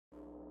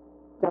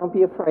Don't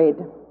be afraid.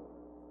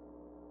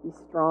 Be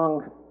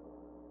strong.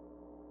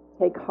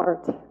 Take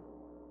heart.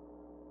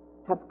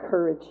 Have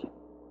courage.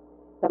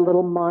 That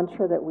little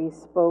mantra that we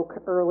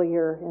spoke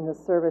earlier in the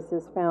service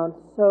is found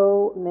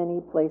so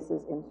many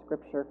places in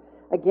Scripture,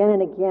 again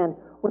and again,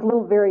 with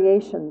little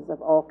variations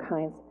of all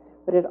kinds.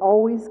 But it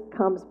always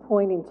comes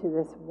pointing to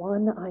this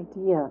one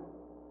idea.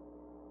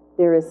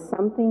 There is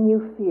something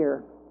you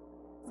fear,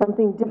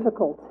 something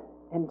difficult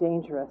and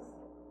dangerous,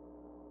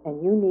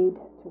 and you need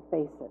to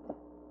face it.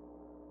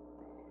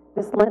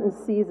 This Lenten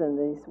season,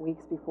 these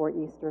weeks before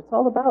Easter, it's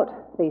all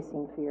about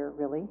facing fear,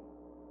 really.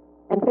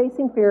 And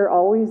facing fear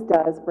always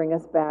does bring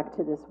us back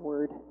to this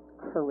word,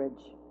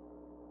 courage.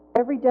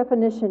 Every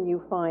definition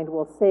you find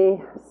will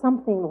say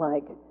something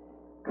like,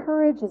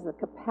 courage is the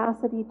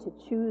capacity to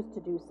choose to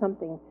do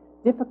something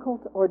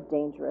difficult or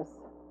dangerous.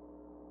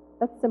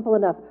 That's simple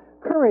enough.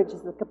 Courage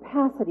is the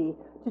capacity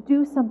to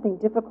do something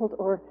difficult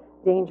or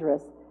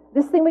dangerous.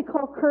 This thing we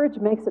call courage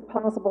makes it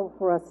possible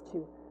for us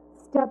to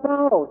step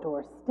out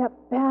or step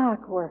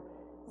back or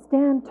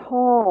stand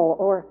tall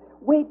or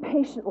wait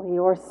patiently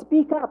or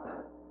speak up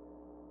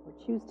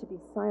or choose to be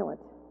silent.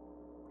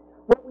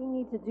 What we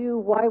need to do,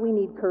 why we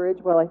need courage,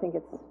 well, I think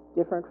it's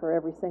different for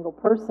every single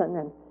person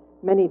and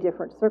many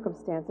different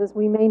circumstances.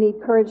 We may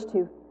need courage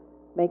to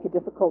make a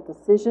difficult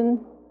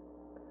decision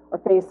or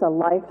face a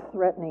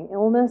life-threatening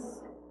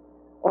illness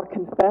or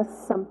confess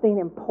something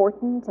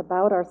important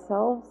about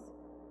ourselves.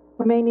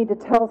 We may need to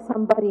tell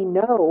somebody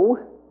no.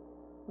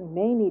 We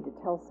may need to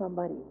tell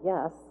somebody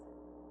yes.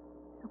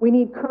 We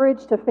need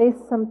courage to face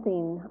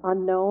something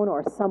unknown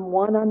or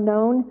someone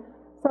unknown.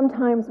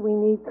 Sometimes we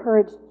need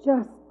courage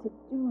just to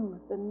do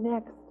the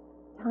next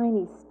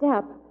tiny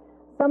step.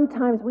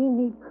 Sometimes we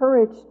need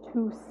courage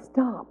to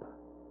stop.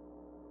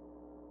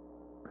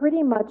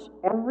 Pretty much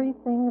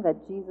everything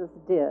that Jesus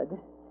did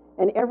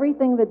and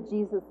everything that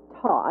Jesus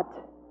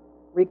taught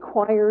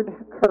required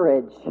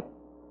courage,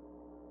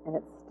 and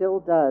it still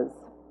does.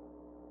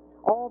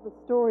 All the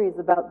stories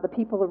about the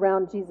people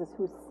around Jesus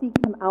who seek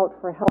him out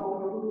for help,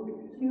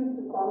 who choose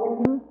to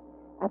follow him,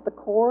 at the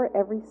core,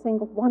 every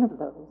single one of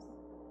those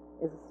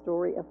is a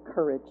story of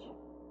courage.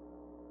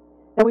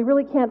 Now, we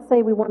really can't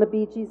say we want to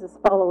be Jesus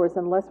followers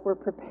unless we're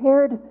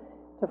prepared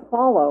to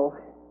follow,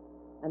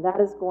 and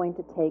that is going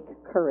to take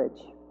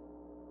courage.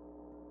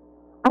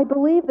 I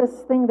believe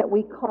this thing that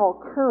we call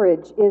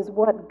courage is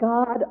what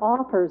God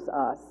offers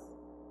us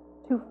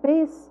to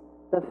face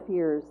the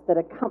fears that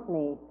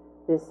accompany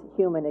this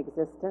human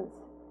existence,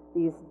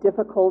 these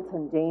difficult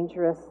and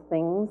dangerous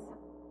things.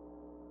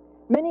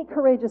 Many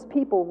courageous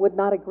people would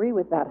not agree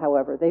with that,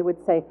 however. They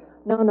would say,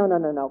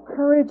 no.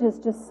 Courage is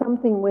just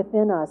something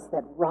within us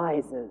that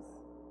rises.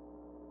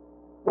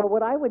 Well,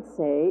 what I would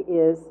say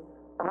is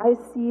I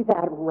see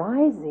that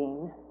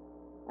rising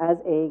as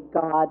a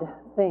God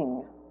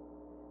thing.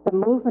 The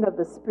movement of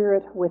the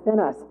Spirit within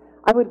us.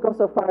 I would go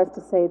so far as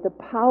to say the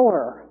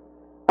power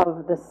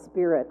of the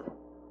Spirit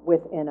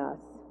within us.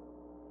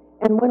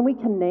 And when we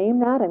can name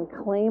that and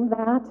claim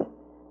that,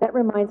 that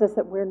reminds us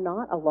that we're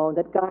not alone,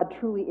 that God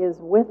truly is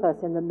with us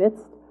in the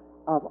midst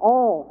of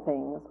all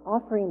things,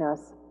 offering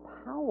us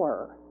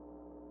power.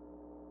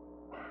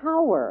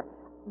 Power.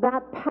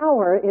 That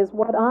power is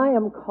what I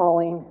am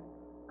calling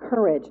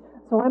courage.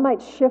 So I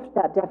might shift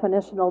that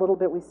definition a little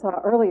bit we saw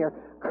earlier.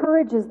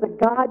 Courage is the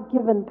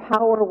God-given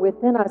power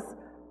within us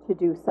to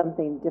do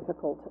something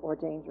difficult or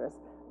dangerous.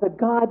 The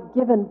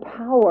God-given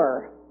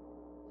power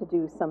to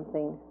do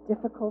something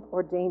difficult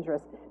or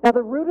dangerous. Now,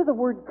 the root of the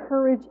word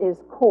courage is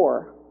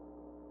cor,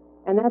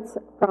 and that's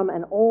from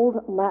an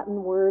old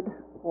Latin word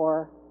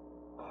for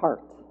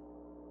heart.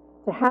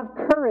 To have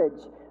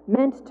courage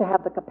meant to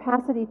have the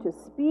capacity to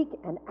speak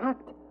and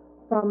act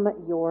from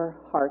your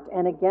heart.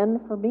 And again,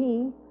 for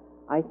me,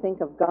 I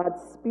think of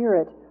God's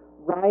Spirit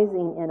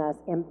rising in us,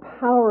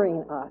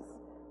 empowering us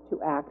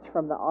to act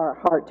from our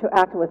heart, to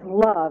act with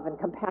love and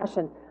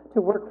compassion,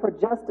 to work for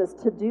justice,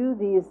 to do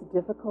these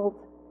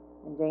difficult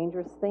and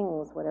dangerous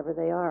things, whatever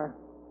they are.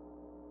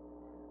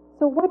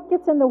 So what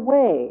gets in the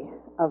way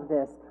of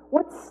this?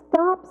 What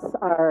stops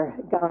our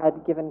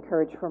God-given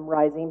courage from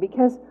rising?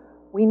 Because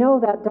we know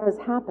that does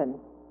happen.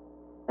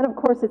 And of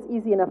course, it's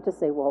easy enough to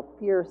say, well,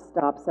 fear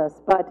stops us,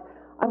 but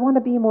I want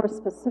to be more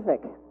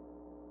specific.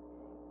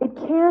 It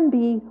can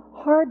be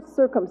hard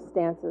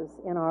circumstances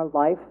in our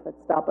life that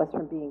stop us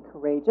from being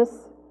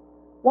courageous.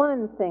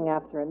 One thing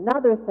after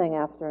another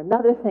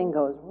thing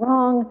goes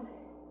wrong,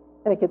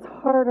 and it gets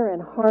harder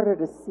and harder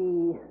to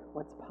see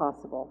what's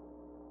possible.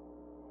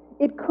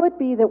 It could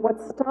be that what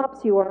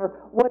stops you are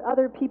what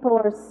other people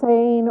are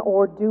saying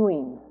or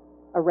doing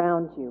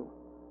around you.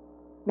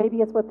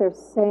 Maybe it's what they're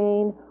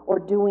saying or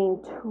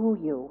doing to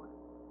you,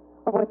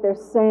 or what they're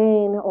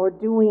saying or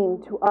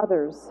doing to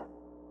others.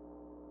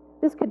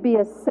 This could be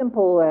as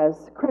simple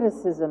as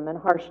criticism and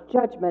harsh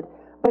judgment,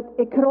 but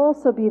it could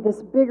also be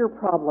this bigger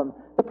problem,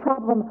 the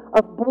problem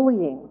of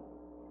bullying.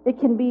 It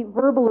can be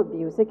verbal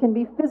abuse, it can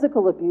be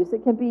physical abuse,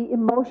 it can be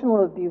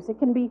emotional abuse, it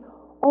can be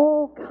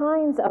all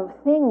kinds of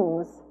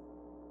things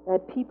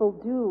that people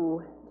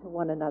do to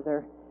one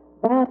another.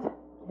 That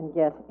can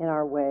get in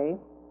our way.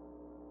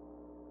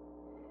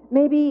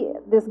 Maybe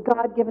this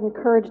God-given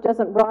courage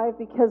doesn't arrive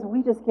because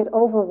we just get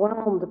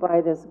overwhelmed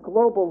by this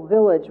global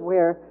village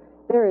where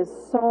there is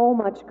so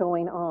much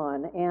going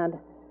on, and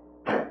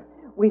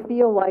we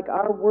feel like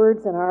our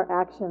words and our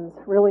actions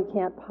really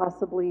can't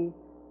possibly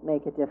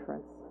make a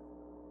difference.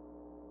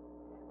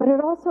 But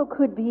it also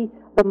could be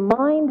the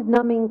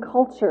mind-numbing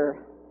culture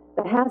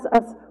that has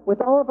us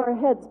with all of our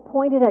heads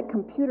pointed at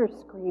computer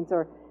screens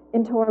or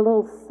into our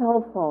little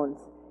cell phones,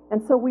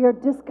 and so we are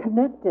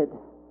disconnected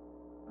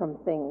from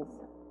things.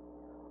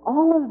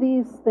 All of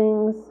these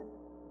things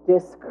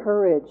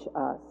discourage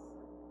us.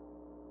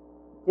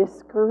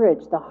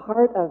 Discourage, the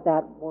heart of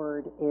that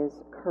word is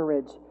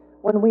courage.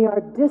 When we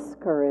are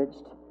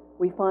discouraged,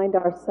 we find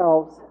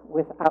ourselves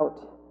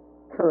without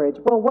courage.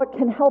 Well, what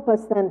can help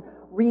us then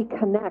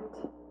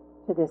reconnect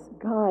to this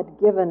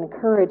God-given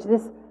courage,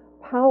 this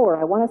power?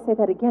 I want to say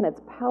that again,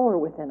 it's power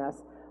within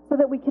us, so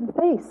that we can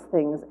face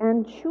things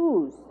and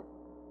choose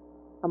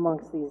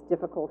amongst these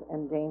difficult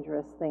and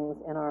dangerous things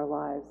in our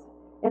lives.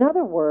 In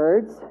other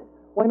words,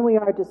 when we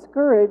are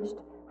discouraged,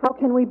 how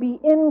can we be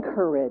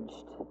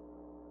encouraged?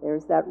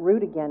 There's that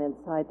root again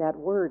inside that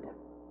word.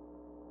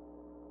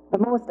 The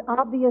most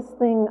obvious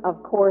thing,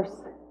 of course,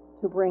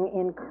 to bring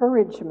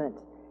encouragement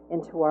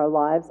into our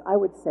lives, I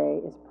would say,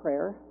 is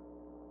prayer.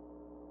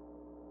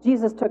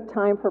 Jesus took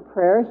time for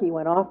prayer. He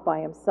went off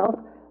by himself,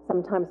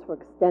 sometimes for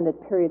extended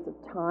periods of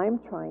time,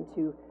 trying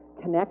to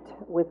connect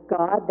with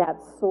God, that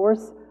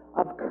source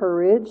of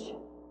courage,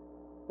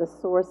 the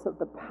source of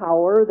the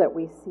power that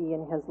we see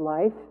in his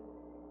life.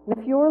 And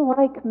if you're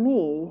like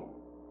me,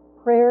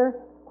 prayer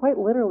quite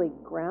literally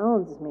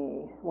grounds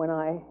me when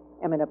I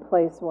am in a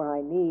place where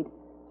I need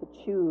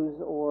to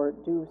choose or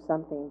do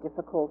something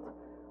difficult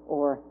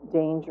or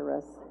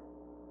dangerous.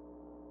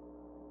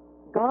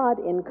 God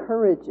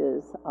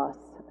encourages us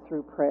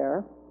through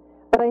prayer,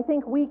 but I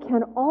think we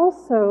can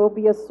also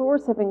be a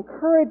source of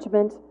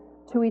encouragement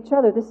to each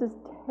other. This is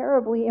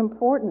terribly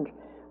important.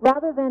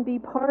 Rather than be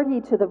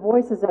party to the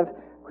voices of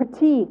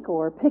critique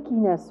or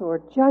pickiness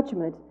or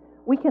judgment,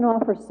 we can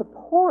offer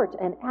support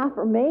and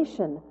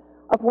affirmation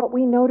of what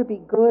we know to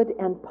be good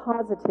and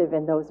positive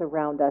in those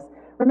around us.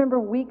 Remember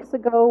weeks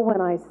ago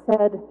when I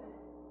said,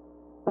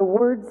 the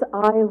words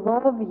 "I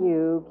love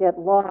you" get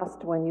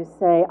lost when you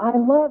say, "I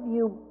love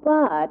you,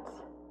 but..."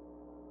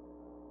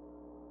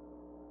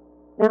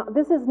 Now,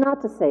 this is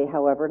not to say,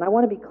 however, and I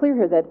want to be clear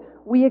here, that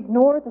we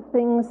ignore the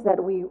things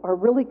that we are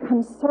really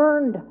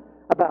concerned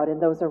about in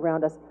those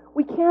around us.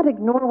 We can't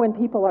ignore when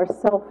people are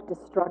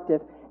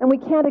self-destructive, and we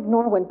can't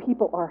ignore when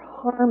people are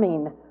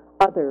harming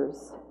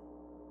others.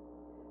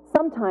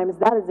 Sometimes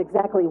that is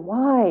exactly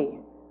why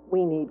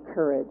we need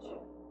courage.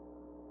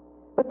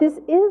 But this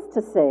is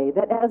to say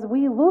that as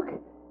we look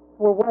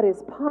for what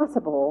is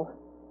possible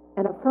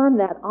and affirm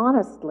that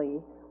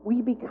honestly,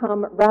 we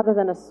become, rather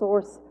than a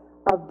source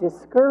of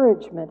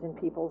discouragement in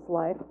people's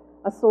life,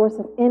 a source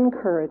of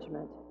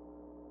encouragement.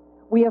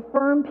 We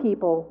affirm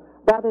people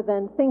rather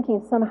than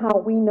thinking somehow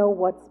we know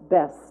what's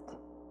best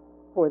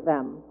for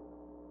them.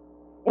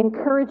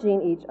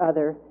 Encouraging each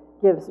other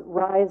gives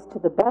rise to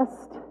the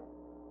best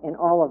in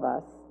all of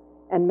us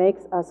and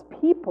makes us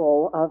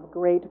people of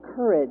great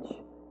courage,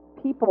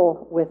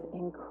 people with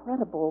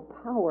incredible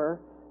power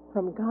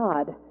from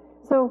God.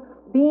 So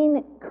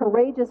being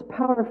courageous,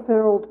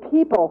 power-filled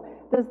people,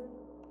 does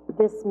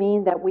this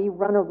mean that we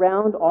run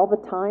around all the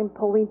time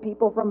pulling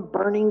people from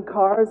burning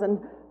cars and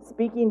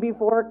speaking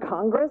before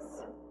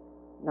Congress?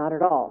 Not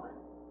at all.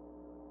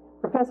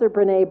 Professor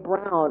Brene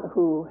Brown,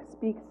 who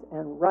speaks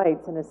and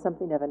writes and is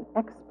something of an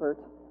expert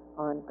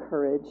on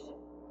courage,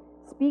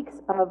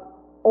 speaks of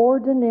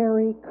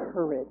ordinary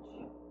courage,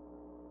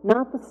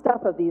 not the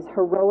stuff of these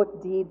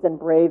heroic deeds and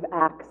brave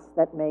acts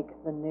that make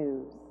the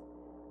news,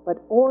 but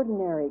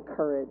ordinary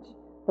courage,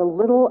 the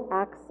little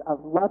acts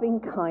of loving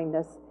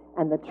kindness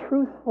and the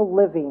truthful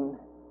living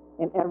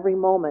in every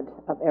moment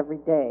of every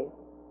day.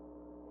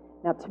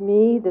 Now, to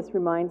me, this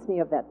reminds me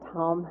of that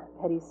Tom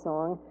Petty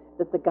song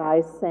that the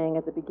guys sang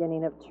at the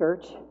beginning of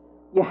church.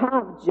 You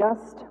have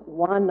just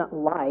one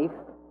life.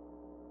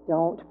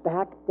 Don't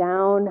back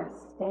down.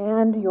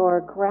 Stand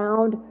your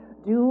ground.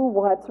 Do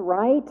what's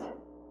right.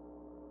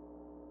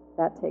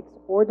 That takes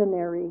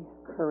ordinary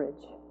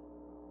courage.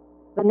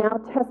 The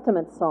Now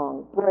Testament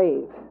song,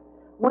 Brave.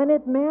 When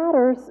it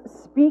matters,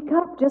 speak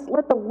up. Just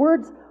let the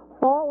words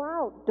fall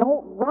out.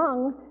 Don't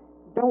run.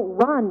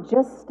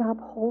 Just stop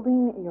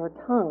holding your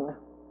tongue.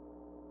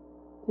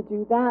 To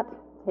do that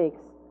takes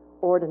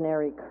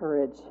ordinary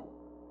courage.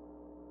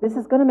 This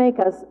is going to make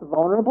us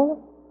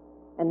vulnerable,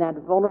 and that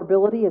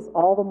vulnerability is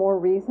all the more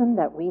reason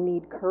that we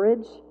need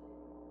courage,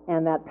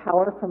 and that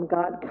power from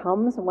God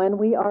comes when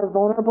we are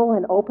vulnerable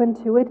and open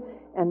to it,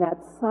 and that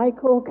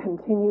cycle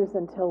continues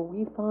until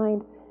we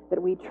find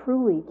that we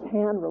truly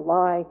can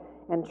rely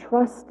and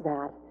trust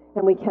that,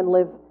 and we can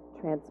live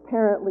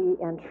transparently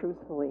and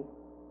truthfully.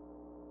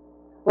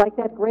 Like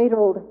that great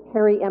old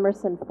Harry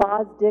Emerson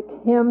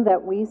Fosdick hymn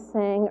that we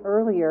sang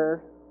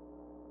earlier,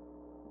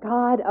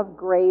 God of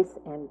grace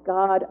and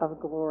God of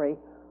glory,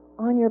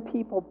 on your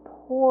people,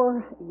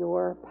 pour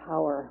your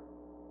power.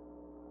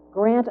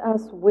 Grant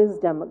us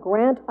wisdom.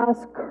 Grant us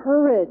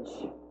courage,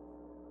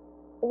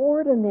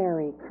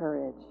 ordinary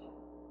courage,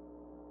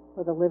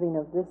 for the living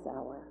of this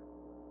hour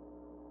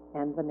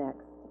and the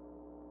next.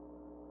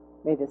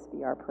 May this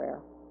be our prayer.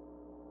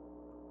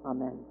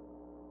 Amen.